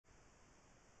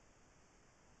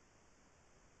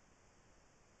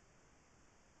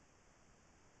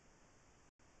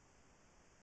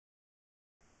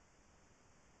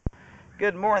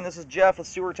Good morning, this is Jeff with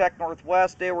Sewer Tech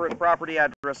Northwest. Today we're at property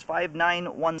address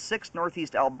 5916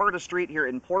 Northeast Alberta Street here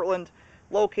in Portland.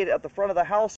 Located at the front of the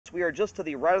house, we are just to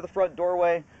the right of the front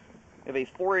doorway. We have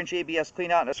a 4-inch ABS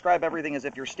cleanout and describe everything as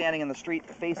if you're standing in the street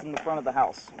facing the front of the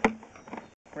house.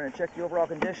 We're going to check the overall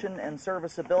condition and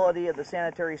serviceability of the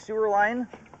sanitary sewer line.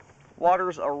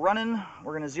 Waters are running.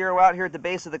 We're going to zero out here at the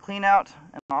base of the cleanout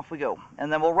and off we go.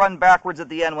 And then we'll run backwards at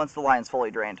the end once the line's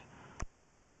fully drained.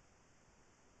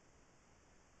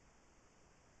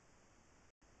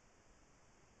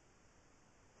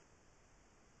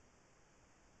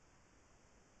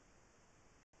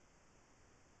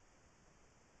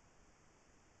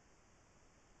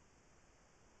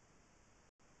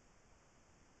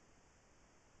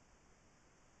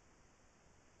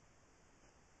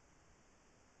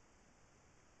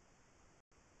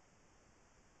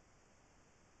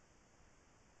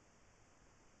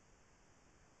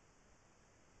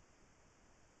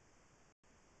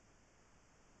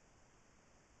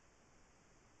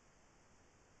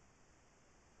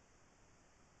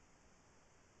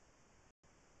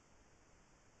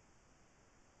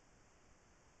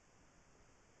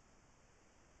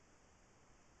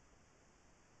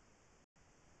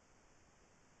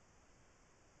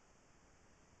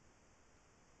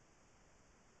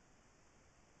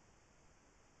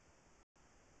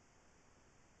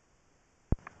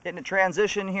 Getting a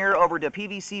transition here over to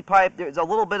PVC pipe. There's a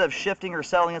little bit of shifting or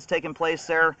settling that's taking place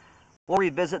there. We'll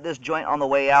revisit this joint on the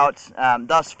way out.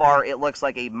 Thus far, it looks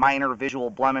like a minor visual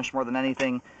blemish more than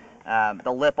anything.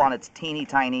 The lip on it's teeny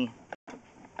tiny.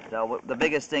 So the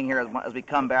biggest thing here as we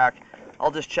come back,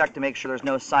 I'll just check to make sure there's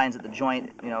no signs that the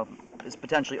joint, is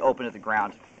potentially open to the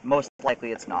ground. Most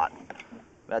likely it's not.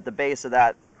 But at the base of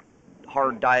that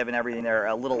hard dive and everything there,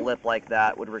 a little lip like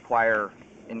that would require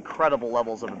incredible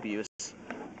levels of abuse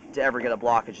to ever get a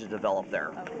blockage to develop there.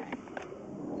 Okay.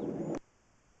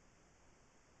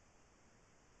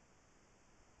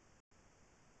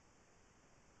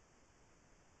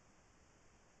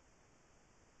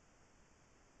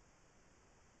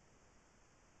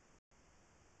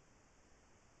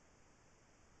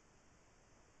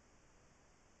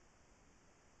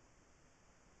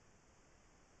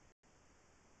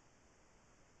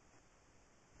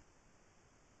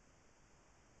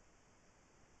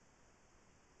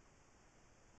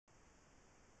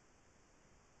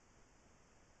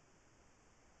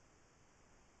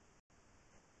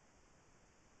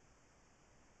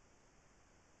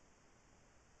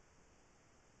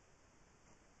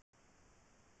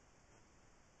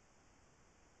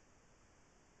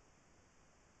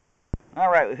 All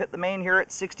right, we've hit the main here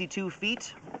at 62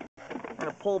 feet. We're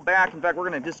going to pull back. In fact, we're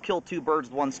going to just kill two birds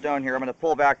with one stone here. I'm going to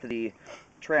pull back to the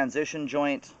transition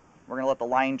joint. We're going to let the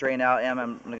line drain out, and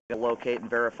I'm going to locate and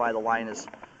verify the line is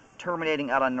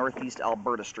terminating out on Northeast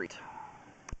Alberta Street.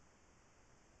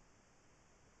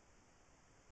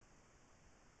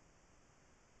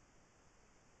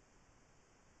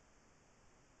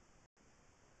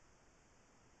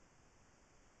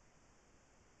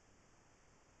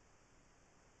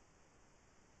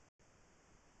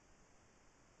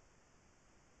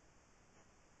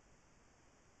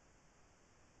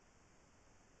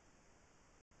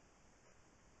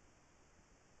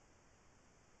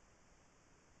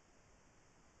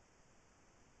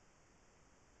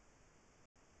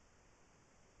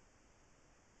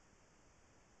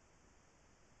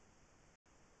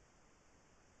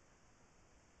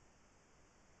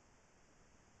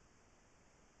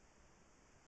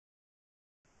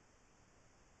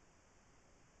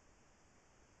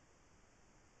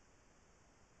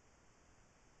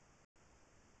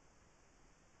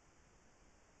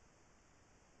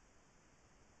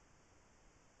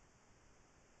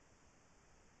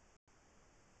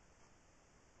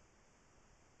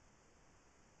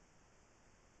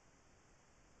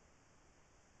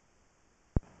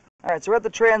 All right, so we're at the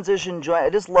transition joint.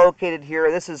 It is located here.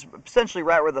 This is essentially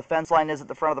right where the fence line is at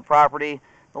the front of the property.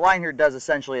 The line here does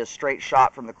essentially a straight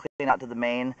shot from the clean out to the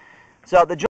main. So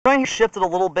the joint here shifted a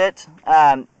little bit.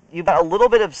 You've got a little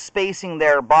bit of spacing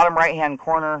there, bottom right-hand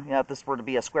corner. If this were to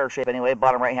be a square shape anyway,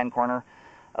 bottom right-hand corner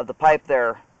of the pipe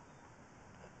there.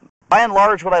 By and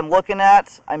large, what I'm looking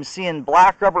at, I'm seeing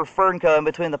black rubber fern coat in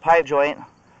between the pipe joint.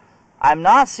 I'm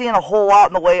not seeing a whole lot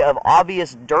in the way of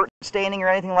obvious dirt staining or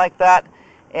anything like that.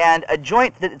 And a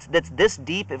joint that's this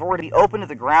deep, if it were to be open to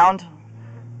the ground,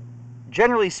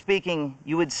 generally speaking,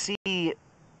 you would see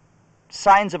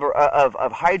signs of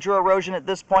hydro erosion at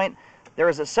this point. There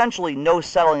is essentially no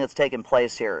settling that's taken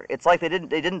place here. It's like they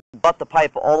didn't butt the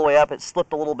pipe all the way up. It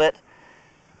slipped a little bit.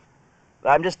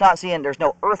 But I'm just not seeing, there's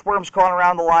no earthworms crawling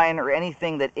around the line or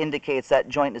anything that indicates that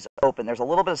joint is open. There's a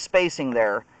little bit of spacing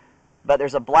there, but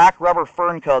there's a black rubber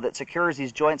fern coat that secures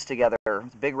these joints together.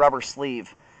 It's a big rubber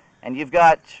sleeve. And you've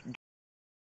got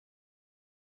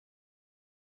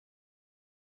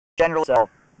generally, so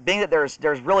being that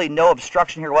there's really no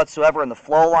obstruction here whatsoever in the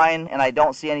flow line, and I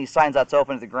don't see any signs that's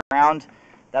open to the ground,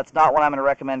 that's not what I'm going to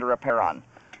recommend a repair on.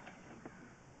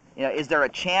 You know, is there a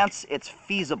chance? It's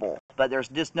feasible, but there's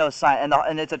just no sign.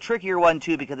 And it's a trickier one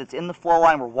too, because it's in the flow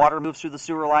line where water moves through the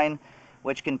sewer line,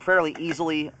 which can fairly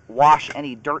easily wash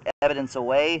any dirt evidence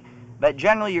away. But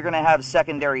generally, you're going to have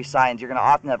secondary signs. You're going to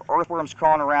often have earthworms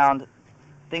crawling around,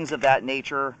 things of that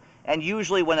nature. And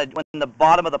usually when the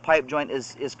bottom of the pipe joint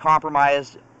is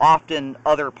compromised, often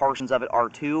other portions of it are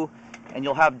too. And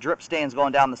you'll have drip stains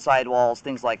going down the sidewalls,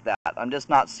 things like that. I'm just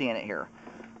not seeing it here.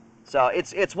 So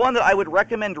it's one that I would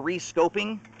recommend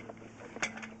re-scoping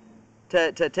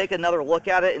to take another look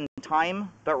at it in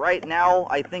time. But right now,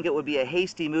 I think it would be a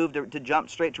hasty move to jump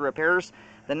straight to repairs.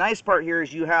 The nice part here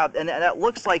is you have, and that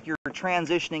looks like you're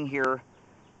transitioning here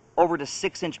over to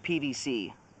 6-inch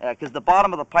PVC. Because the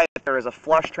bottom of the pipe there is a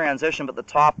flush transition, but the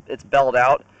top, it's belled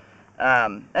out.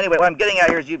 Anyway, what I'm getting at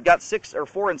here is you've got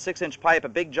 4 and 6-inch pipe, a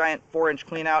big giant 4-inch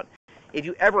clean out. If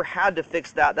you ever had to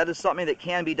fix that, that is something that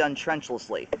can be done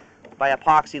trenchlessly by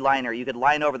epoxy liner. You could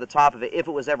line over the top of it if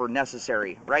it was ever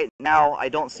necessary. Right now, I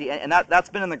don't see, and that's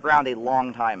been in the ground a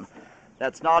long time.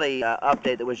 That's not a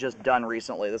update that was just done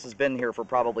recently. This has been here for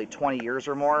probably 20 years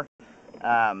or more.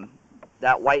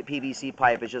 That white PVC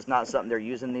pipe is just not something they're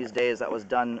using these days. That was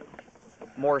done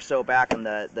more so back in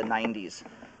the 90s.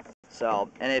 So,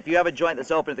 and if you have a joint that's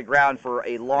open at the ground for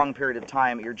a long period of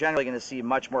time, you're generally going to see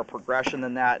much more progression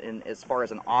than that in as far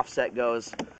as an offset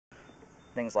goes,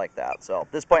 things like that. So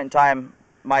at this point in time,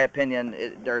 my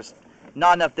opinion, there's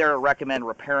not enough there to recommend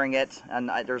repairing it,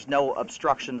 and there's no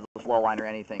obstruction to the flow line or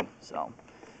anything. So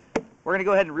we're going to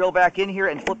go ahead and reel back in here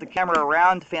and flip the camera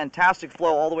around. Fantastic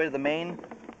flow all the way to the main.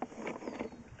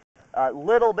 A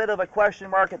little bit of a question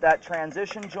mark at that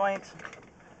transition joint.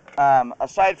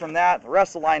 Aside from that, the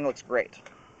rest of the line looks great.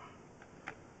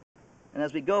 And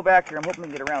as we go back here, I'm hoping we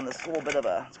can get around this little bit of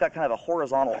it's got kind of a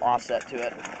horizontal offset to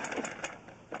it.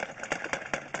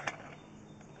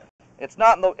 It's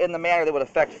not in the manner that would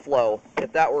affect flow.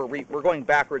 If that were, we're going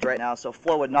backwards right now, so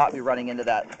flow would not be running into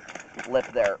that lip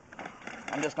there.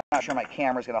 I'm just not sure my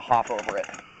camera's going to hop over it.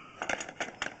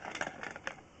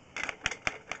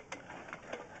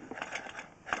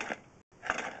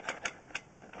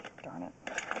 Darn it.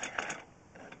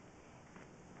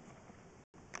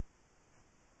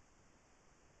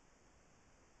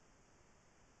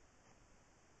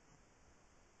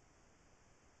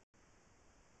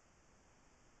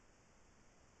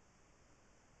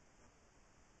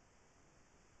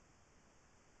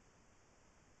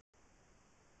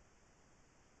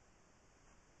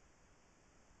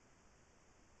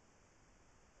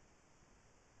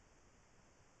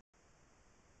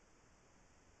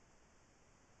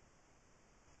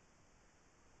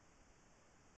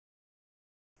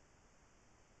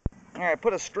 Alright, I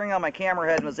put a string on my camera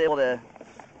head and was able to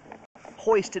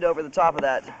hoist it over the top of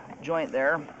that joint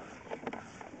there.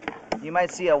 You might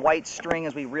see a white string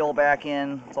as we reel back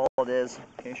in. That's all it is,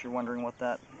 in case you're wondering what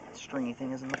that stringy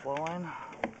thing is in the flow line.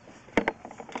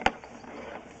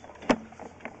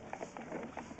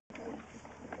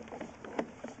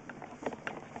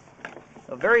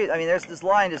 I mean, there's this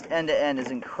line just end to end is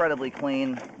incredibly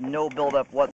clean, no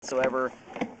buildup whatsoever.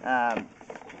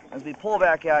 As we pull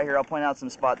back out here, I'll point out some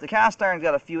spots. The cast iron's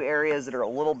got a few areas that are a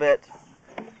little bit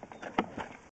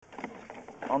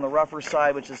on the rougher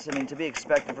side, which is, I mean, to be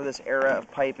expected for this era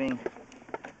of piping.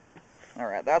 All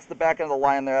right, that's the back end of the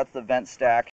line there. That's the vent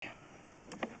stack.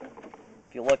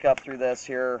 If you look up through this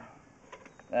here,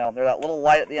 now there's that little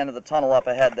light at the end of the tunnel up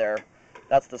ahead there.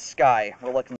 That's the sky.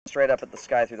 We're looking straight up at the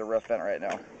sky through the roof vent right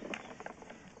now.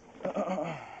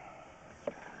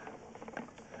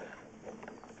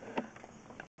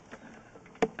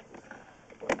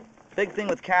 Big thing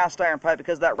with cast iron pipe,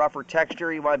 because of that rougher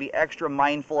texture, you want to be extra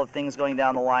mindful of things going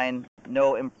down the line.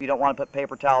 No, you don't want to put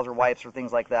paper towels or wipes or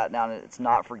things like that down. It's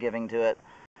not forgiving to it.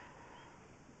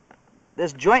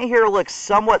 This joint here looks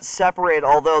somewhat separated,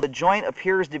 although the joint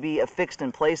appears to be affixed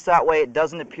in place that way. It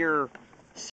doesn't appear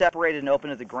separated and open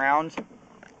to the ground.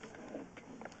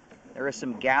 There is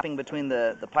some gapping between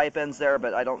the pipe ends there,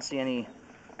 but I don't see any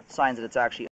signs that it's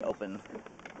actually open.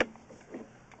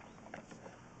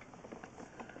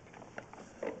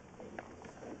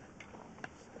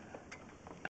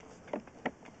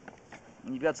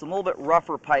 You've got some little bit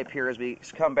rougher pipe here as we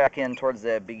come back in towards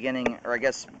the beginning, or I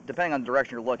guess depending on the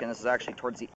direction you're looking, this is actually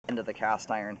towards the end of the cast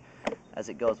iron as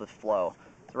it goes with flow.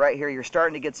 So right here you're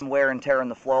starting to get some wear and tear in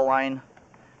the flow line.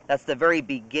 That's the very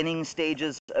beginning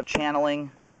stages of channeling.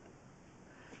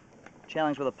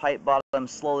 Channeling's where the pipe bottom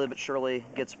slowly but surely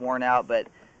gets worn out, but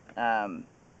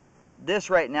this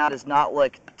right now does not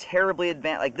look terribly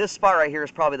advanced. Like this spot right here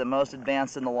is probably the most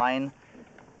advanced in the line.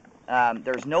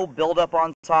 There's no buildup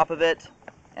on top of it,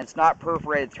 and it's not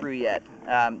perforated through yet.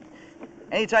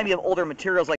 Anytime you have older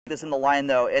materials like this in the line,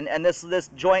 though, and this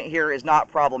joint here is not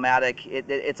problematic.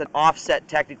 It's an offset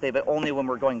technically, but only when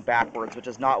we're going backwards, which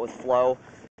is not with flow.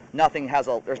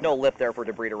 There's no lip there for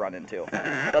debris to run into. So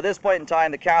at this point in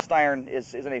time, the cast iron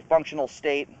is in a functional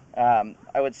state. I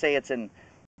would say it's in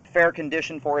fair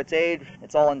condition for its age.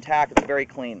 It's all intact. It's very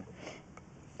clean.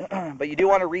 But you do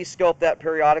want to rescope that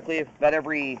periodically.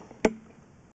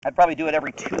 I'd probably do it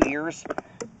every 2 years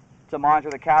to monitor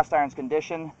the cast iron's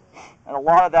condition. And a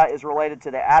lot of that is related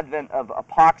to the advent of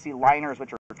epoxy liners,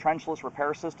 which are trenchless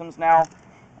repair systems now.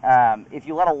 If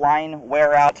you let a line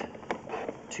wear out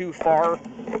too far,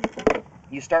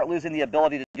 you start losing the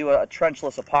ability to do a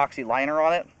trenchless epoxy liner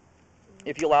on it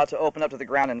if you allow it to open up to the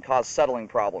ground and cause settling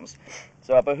problems.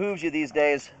 So it behooves you these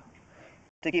days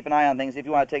to keep an eye on things if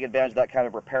you want to take advantage of that kind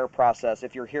of repair process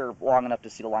if you're here long enough to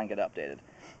see the line get updated.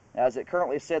 As it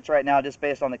currently sits right now, just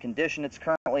based on the condition it's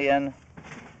currently in,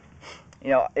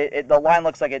 the line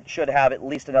looks like it should have at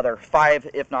least another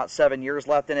 5, if not 7 years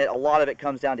left in it. A lot of it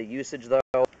comes down to usage, though.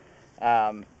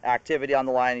 Activity on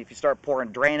the line. If you start pouring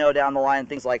Drano down the line,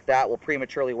 things like that will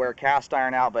prematurely wear cast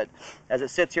iron out. But as it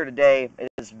sits here today,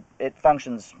 it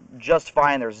functions just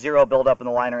fine. There's zero buildup in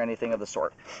the line or anything of the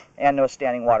sort, and no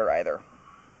standing water either.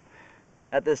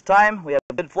 At this time, we have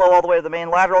good flow all the way to the main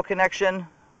lateral connection.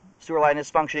 Sewer line is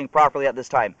functioning properly at this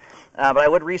time. But I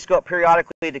would rescope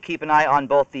periodically to keep an eye on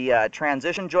both the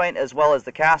transition joint as well as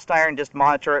the cast iron. Just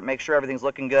monitor it, make sure everything's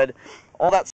looking good.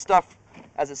 All that stuff,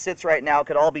 as it sits right now,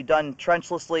 could all be done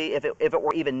trenchlessly if it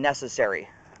were even necessary.